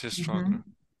makes you stronger. Mhm.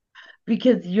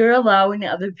 because you're allowing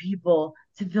other people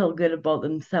to feel good about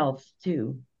themselves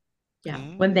too Yeah.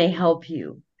 when Mm, they help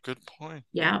you. good point.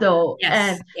 Yeah. So,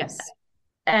 Yes. Yes.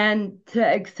 and to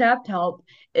accept help,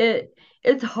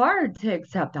 it's hard to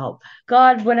accept help.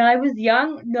 God, when I was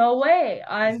young, no way.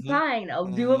 I'm Mhm. fine. I'll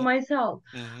do it Mhm. myself.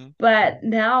 Mhm. But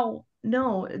now,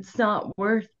 no, it's not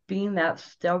worth being that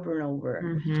stubborn over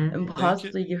Mhm. and Thank you.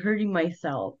 possibly hurting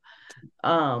myself.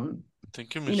 Um,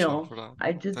 Thank you, Michelle, for that.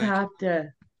 I just Thank you. have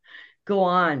to go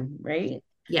on, right?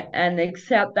 Yeah. And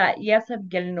accept that, yes, I'm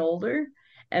getting older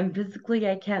and physically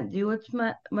I can't do as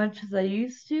much as I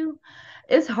used to.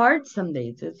 It's hard some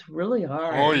days. It's really Oh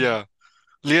hard. yeah.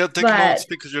 Leah, take But notes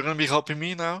because you're gonna be helping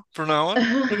me now from now on.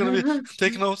 You're gonna be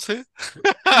taking notes here.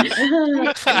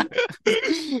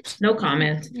 No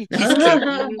comment. Just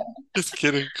kidding. Just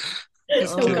kidding.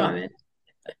 Just No kidding. comment.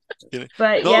 Kidding.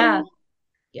 but No, yeah,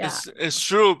 yeah, it's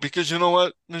true because you know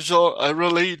what, Michelle, I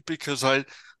relate because I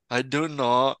do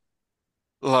not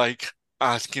like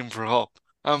asking for help.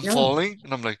 I'm No. falling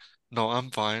and I'm like, no,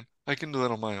 I'm fine. I can do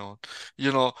it on my own.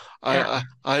 You know, yeah.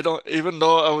 I don't, even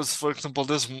though I was, for example,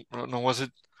 no, was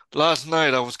it last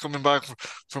night? I was coming back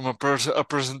from a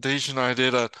presentation I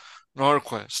did at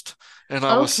Norquest, and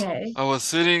Okay, I was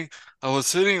sitting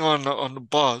on the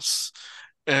bus,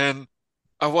 and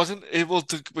I wasn't able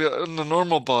to be on the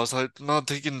normal bus. I'm not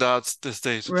taking that this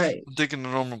stage. right. I'm taking the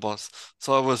normal bus.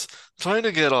 So I was trying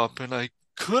to get up and I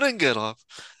couldn't get up.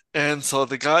 And so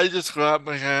the guy just grabbed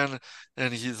my hand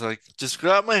and he's like, just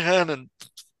grab my hand and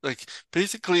like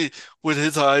basically with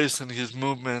his eyes and his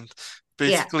movement, Yeah,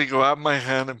 basically grab my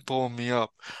hand and pull me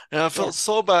up. And I yeah, felt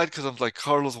so bad because I'm like,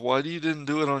 Carlos, why do you didn't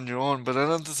do it on your own? But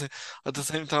then at the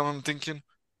same time, I'm thinking,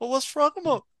 well, what's wrong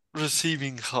about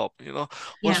receiving help? You know,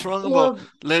 what's Yeah. wrong about well,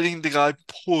 letting the guy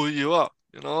pull you up?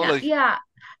 You know, Yeah. like, yeah.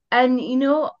 And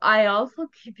I also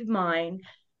keep in mind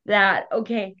that,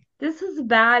 okay, this is a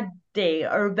bad day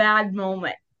or a bad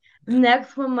moment. The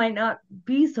next one might not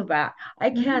be so bad. I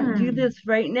can't do Mm. this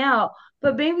right now,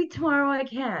 but maybe tomorrow I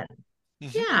can, hmm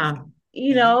Yeah.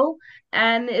 you hmm know?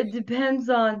 And it depends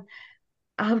on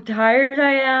how tired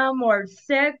I am or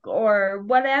sick or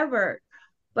whatever.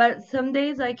 But some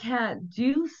days I can't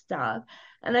do stuff.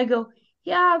 And I go,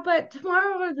 yeah, but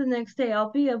tomorrow or the next day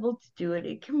I'll be able to do it.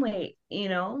 It can wait.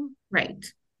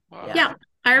 Right. wow, Yeah. Yeah.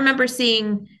 I remember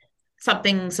seeing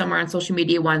something somewhere on social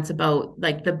media once about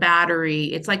like the battery.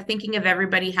 It's like thinking of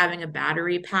everybody having a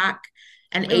battery pack,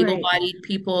 and Right. able-bodied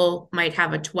people might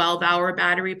have a 12-hour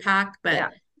battery pack, but Yeah.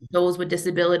 those with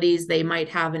disabilities, they might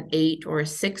have an 8 or a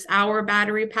 6-hour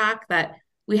battery pack. That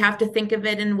we have to think of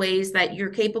it in ways that you're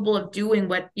capable of doing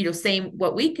what, same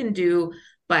what we can do,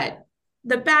 but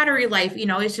the battery life,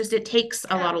 it's just it takes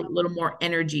a Yeah. little more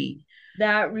energy.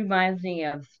 That reminds me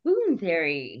of spoon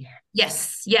theory.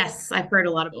 Yes, yes, I've heard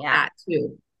a lot about Yeah. that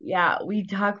too. Yeah. We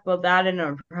talk about that in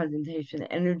our presentation,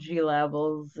 energy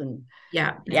levels and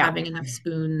Yeah, and yeah. having enough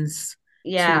spoons to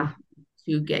Yeah.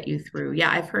 get you through.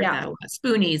 Yeah, I've heard Yeah. that a lot.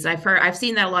 Spoonies. I've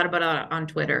seen that a lot about on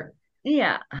Twitter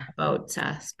Yeah. about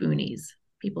spoonies.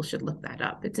 People should look that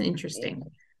up. It's interesting.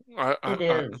 It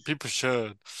is. people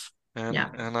should, Yeah.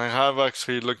 and I have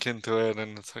actually looked into it,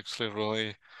 and it's actually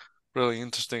really, really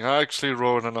interesting. I actually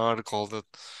wrote an article that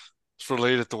it's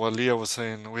related to what Leah was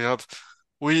saying.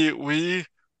 We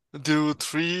do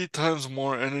 3 times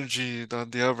more energy than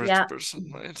the average Yeah,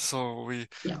 person, right? So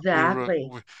exactly.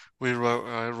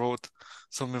 I wrote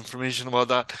some information about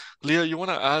that. Leah, you want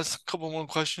to ask a couple more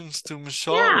questions to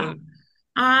Michelle? Yeah.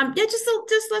 Yeah, just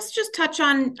let's just touch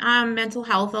on mental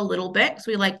health a little bit because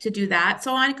we like to do that.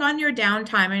 So on your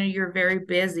downtime, I know you're very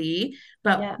busy,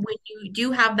 but Yeah. when you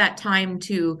do have that time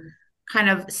to kind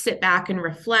of sit back and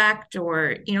reflect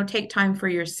or, take time for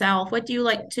yourself, what do you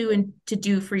like to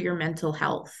do for your mental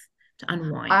health to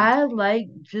unwind? I like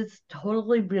just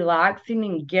totally relaxing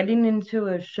and getting into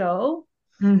a show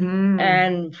Mm-hmm.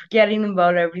 and forgetting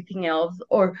about everything else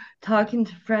or talking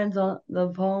to friends on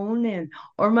the phone and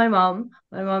or my mom.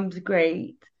 My mom's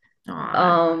great.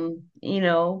 Aw,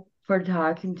 For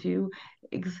talking to,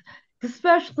 ex-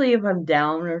 especially if I'm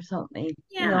down or something.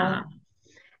 yeah,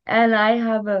 And I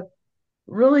have a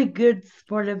really good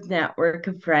supportive network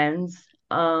of friends,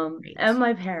 and great.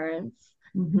 my parents,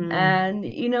 Mm-hmm. and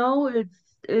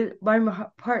my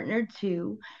partner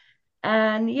too.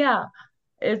 And yeah,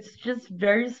 it's just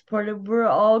very supportive. We're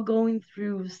all going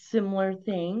through similar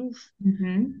things,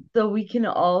 Mm-hmm. so we can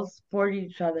all support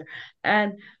each other.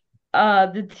 And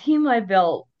the team I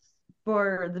built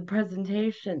for the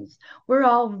presentations, we're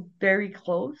all very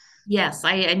close. Yes,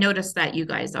 I noticed that you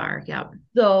guys are. Yep.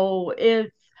 So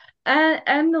it's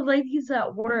and the ladies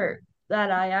at work that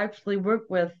I actually work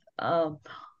with on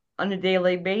a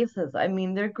daily basis. I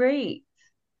mean, they're great,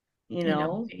 you I know.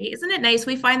 know. Isn't it nice?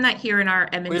 We find that here in our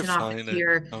We're Edmonton office fine.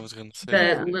 here, I was gonna say. the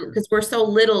Yeah. little because we're so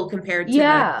little compared to the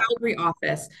Yeah. Calgary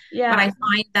office. But I Yeah.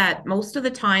 find that most of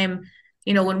the time,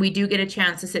 when we do get a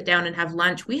chance to sit down and have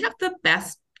lunch, we have the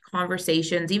best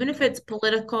conversations, even if it's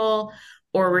political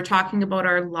or we're talking about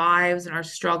our lives and our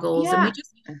struggles, and we Yeah.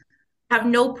 just have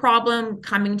no problem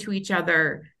coming to each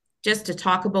other just to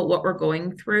talk about what we're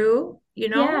going through.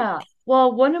 Yeah.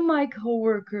 Well, one of my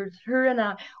coworkers, her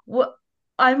and what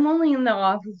I'm only in the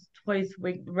office twice a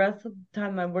week. The rest of the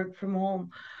time I work from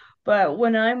home. But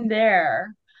when I'm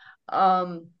there,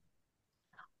 um,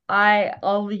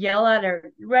 I'll yell at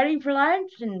her, "You ready for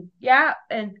lunch?" And yeah,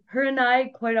 and her and I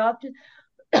quite often,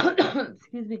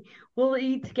 excuse me, we'll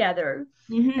eat together.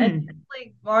 And Hmm.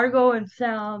 like Margot and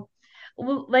Sam,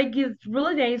 well, like it's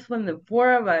really nice when the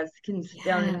four of us can sit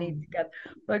down and Yeah. eat together.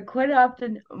 But quite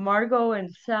often, Margot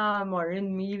and Sam are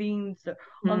in meetings or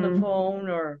on the Hmm. phone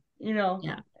or. Yeah.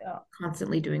 Yeah.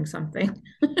 Constantly doing something.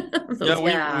 Yeah, Those.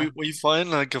 Yeah. we find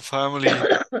like a family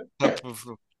type of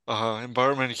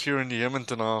environment here in the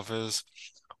Edmonton office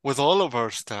with all of our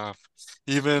staff.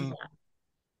 Even Yeah.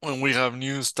 when we have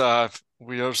new staff,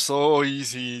 we are so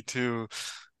easy to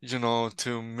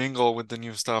mingle with the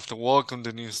new staff, to welcome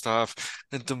the new staff,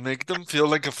 and to make them feel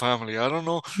like a family. I don't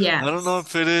know Yes.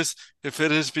 if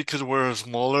it is because we're a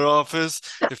smaller office,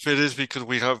 if it is because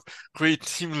we have great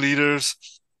team leaders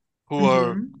who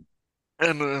are, Hmm.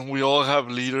 and we all have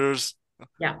leaders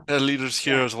Yeah. leaders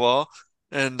here Yeah. as well,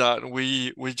 and that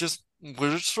we just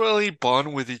really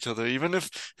bond with each other, even if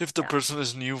the Yeah. person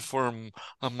is new for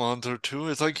a month or two.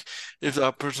 It's like if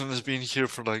that person has been here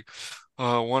for like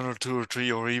 1 or 2 or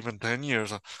 3 or even 10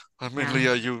 years. I mean, Yeah.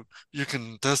 Leah, you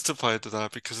can testify to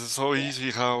that because it's so Yeah.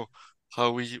 easy how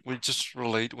we just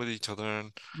relate with each other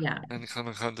Yeah. and kind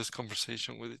of have this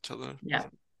conversation with each other. Yeah.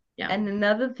 Yeah. And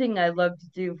another thing I love to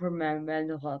do for my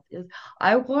mental health is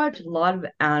I watch a lot of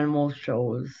animal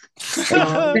shows.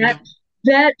 Um,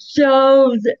 That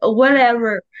shows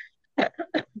whatever.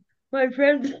 My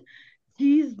friends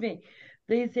tease me.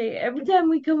 They say every time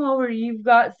we come over, you've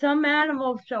got some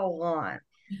animal show on.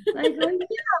 And I go,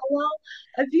 yeah, well,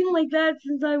 I've been like that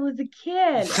since I was a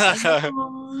kid.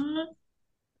 aw.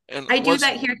 And I do what's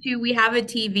that here too. We have a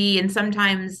TV, and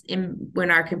sometimes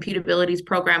when our computabilities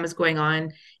program is going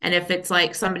on, and if it's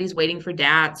like somebody's waiting for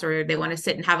DATs or they want to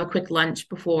sit and have a quick lunch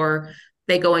before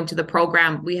they go into the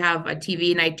program, we have a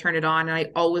TV and I turn it on, and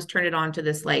I always turn it on to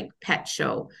this like pet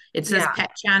show. It says Yeah.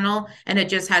 pet channel and it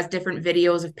just has different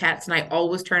videos of pets, and I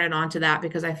always turn it on to that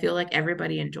because I feel like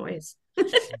everybody enjoys.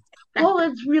 Well,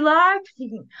 it's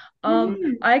relaxing.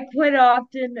 Mhm. I quite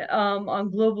often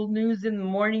on Global News in the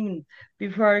morning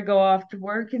before I go off to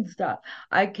work and stuff,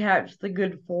 I catch the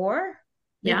Good Four,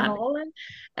 they Yeah, call it,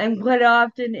 and quite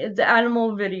often it's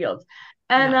animal videos.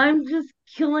 And yeah. I'm just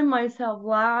killing myself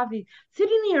laughing,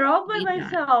 sitting here all by Need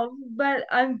that. myself, but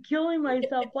I'm killing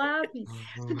myself laughing.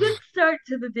 It's a good start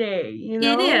to the day, you It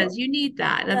know? is. You need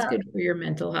that. That's Yeah, good for your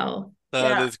mental health. that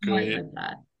yeah, is I like great.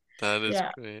 that. That is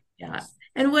yeah. great. Yeah.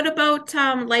 And what about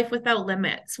life without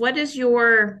limits? What is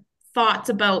your thoughts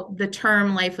about the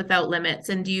term life without limits?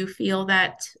 And do you feel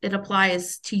that it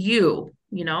applies to you?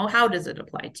 How does it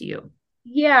apply to you?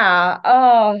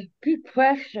 Yeah, good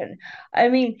question. I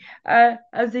mean,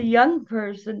 as a young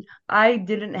person, I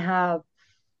didn't have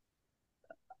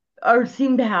or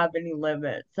seem to have any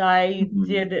limits. I Mhm.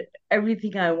 did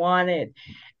everything I wanted.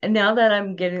 And now that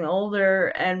I'm getting older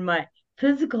and my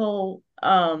physical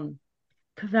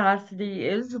capacity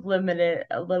is limited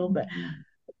a little bit, Mhm.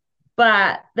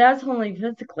 but that's only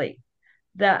physically.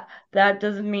 That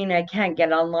doesn't mean I can't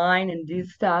get online and do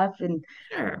stuff and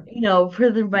Sure.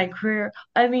 further my career.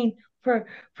 I mean, for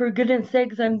goodness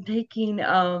sakes, I'm taking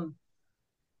a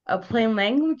plain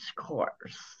language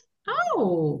course.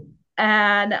 Oh,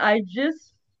 And I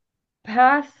just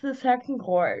passed the second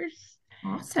course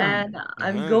and awesome.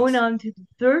 I'm going Nice. on to the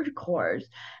third course.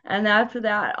 And after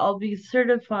that, I'll be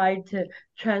certified to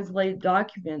translate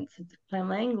documents into plain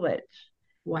language.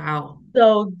 Wow.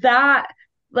 So that,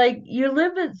 like, your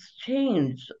limits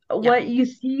change. Yeah. What you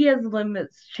see as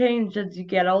limits change as you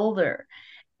get older.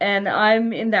 And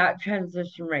I'm in that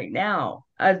transition right now,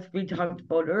 as we talked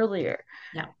about earlier.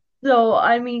 Yeah. So,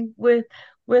 I mean, with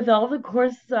all the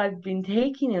courses I've been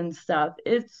taking and stuff,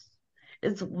 it's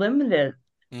limited.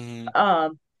 Hmm.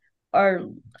 Um, or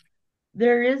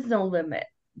there is no limit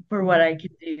for what I Mhm. can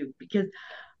do because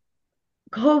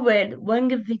COVID, one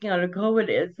good thing out of COVID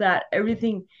is that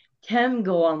everything can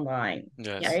go online,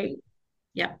 Yes. Yep. right?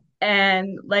 Yep.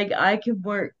 And like I can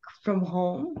work from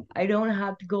home. I don't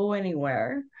have to go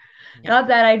anywhere. Yep. Not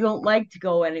that I don't like to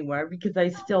go anywhere because I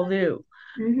still do.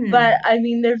 But Hmm. I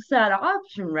mean, there's that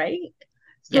option, right?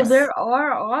 So Yes. there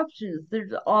are options.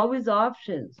 There's always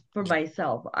options for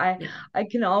myself. I Yeah. I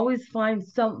can always find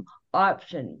some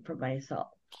option for myself.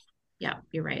 Yeah.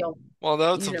 You're right. So, Well,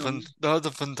 you know, that's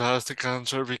a fantastic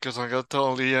answer because I got to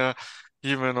tell Leah,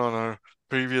 even on our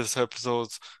previous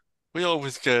episodes, we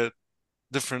always get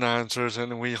different answers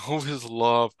and we always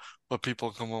love what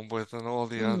people come up with and all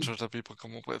the mm, answers that people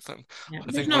come up with. And Yeah. I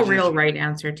There's think no what you're, real right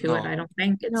answer to it, no, I don't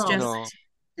think. It's no, just, no,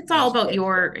 it's all it's,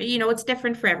 about it, it's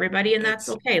different for everybody, and that's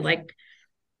it's okay. Like,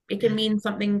 it can mean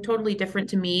something totally different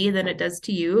to me than it does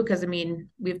to you, because I mean,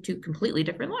 we have two completely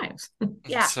different lives.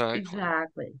 yeah, exactly.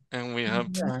 exactly. And we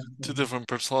have two Exactly. different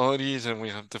personalities and we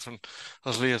have different,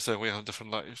 as Leah said, we have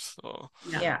different lives. So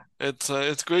Yeah. Yeah.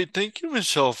 it's great. Thank you,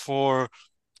 Michelle, for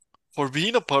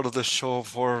being a part of the show,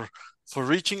 for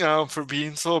reaching out, for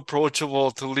being so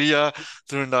approachable to Leah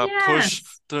during that push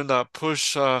Yes. during that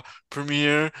push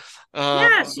premiere. Yeah.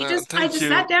 I Thank just you,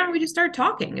 sat down and we just started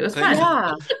talking. It was thank you.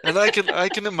 fun. Yeah. And I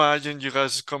can imagine you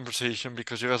guys' conversation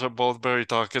because you guys are both very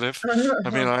talkative. I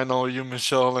mean, I know you,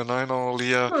 Michelle, and I know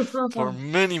Leah for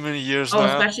many, many years Oh,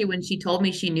 now. especially when she told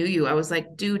me she knew you. I was like,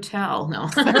 do tell. No.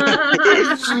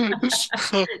 I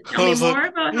Tell me was like, more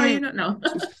about how you know. No.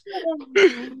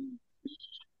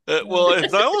 well,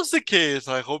 if that was the case,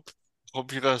 I hope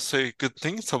you guys say good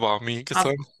things about me because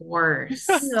Of I'm course.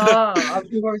 No, of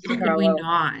course, How could we Carlos.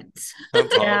 not?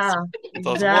 that's Yeah, awesome. That's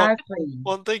awesome. exactly.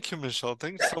 Well, thank you, Michelle.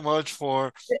 Thanks so much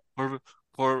for for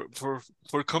for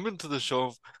for coming to the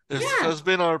show. It Yeah. has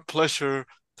been our pleasure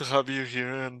to have you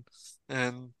here and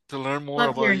to learn more Love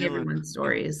about hearing you everyone's and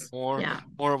stories. more Yeah.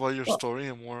 more about your Well, story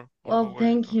and more about well, where you're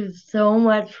thank going. you so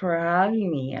much for having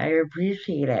me. I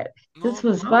appreciate it. No, This no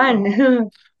was problem. fun.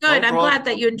 No Good. I'm problem. glad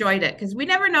that you enjoyed it, because we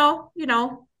never know,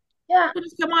 Yeah. we'll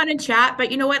just come on and chat.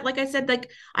 But you know what? Like I said, like,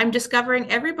 I'm discovering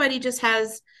everybody just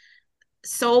has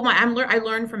so much. I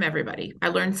learn from everybody. I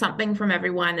learn something from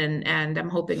everyone, and I'm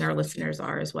hoping our listeners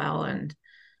are as well. And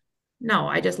no,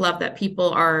 I just love that people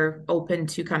are open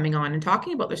to coming on and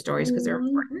talking about their stories, because they're Mhm.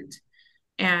 important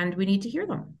and we need to hear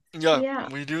them. Yeah, Yeah.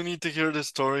 we do need to hear the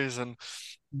stories and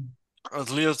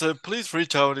as Leo said, please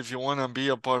reach out if you want to be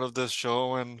a part of this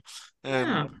show and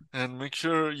Yeah. and make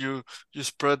sure you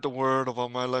spread the word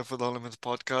about My Life with Elements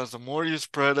podcast. The more you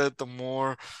spread it, the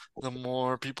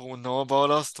more people will know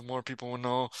about us, the more people will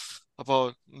know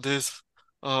about this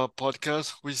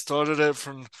podcast. We started it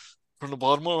from the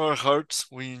bottom of our hearts.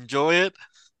 We enjoy it.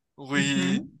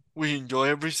 We Hmm. we enjoy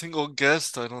every single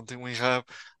guest. I don't think we have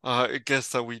a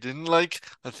guest that we didn't like.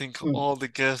 I think Mm. all the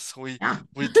guests Yeah.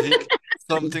 we take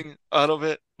something out of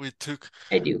it. We took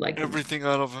I do like them. everything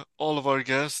out of all of our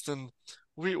guests, and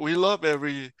we love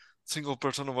every single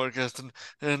person of our guests.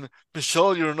 And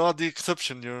Michelle, you're not the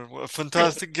exception. You're a Right.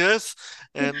 fantastic guest,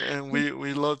 and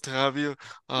we love to have you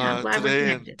Yeah, I'm glad we're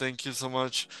today. And connected. thank you so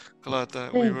much. Glad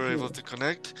that we Thank were able you. to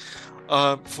connect.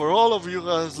 For all of you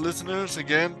guys listeners,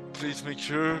 again, please make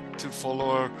sure to follow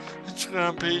our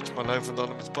Instagram page, My Life with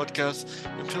Anonymous Podcast,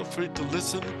 and feel free to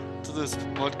listen to this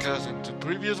podcast and to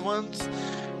previous ones.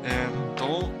 And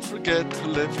don't forget to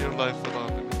live your life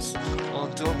without limits.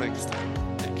 Until next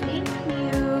time, take care. Thank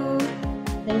you.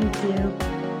 Thank you.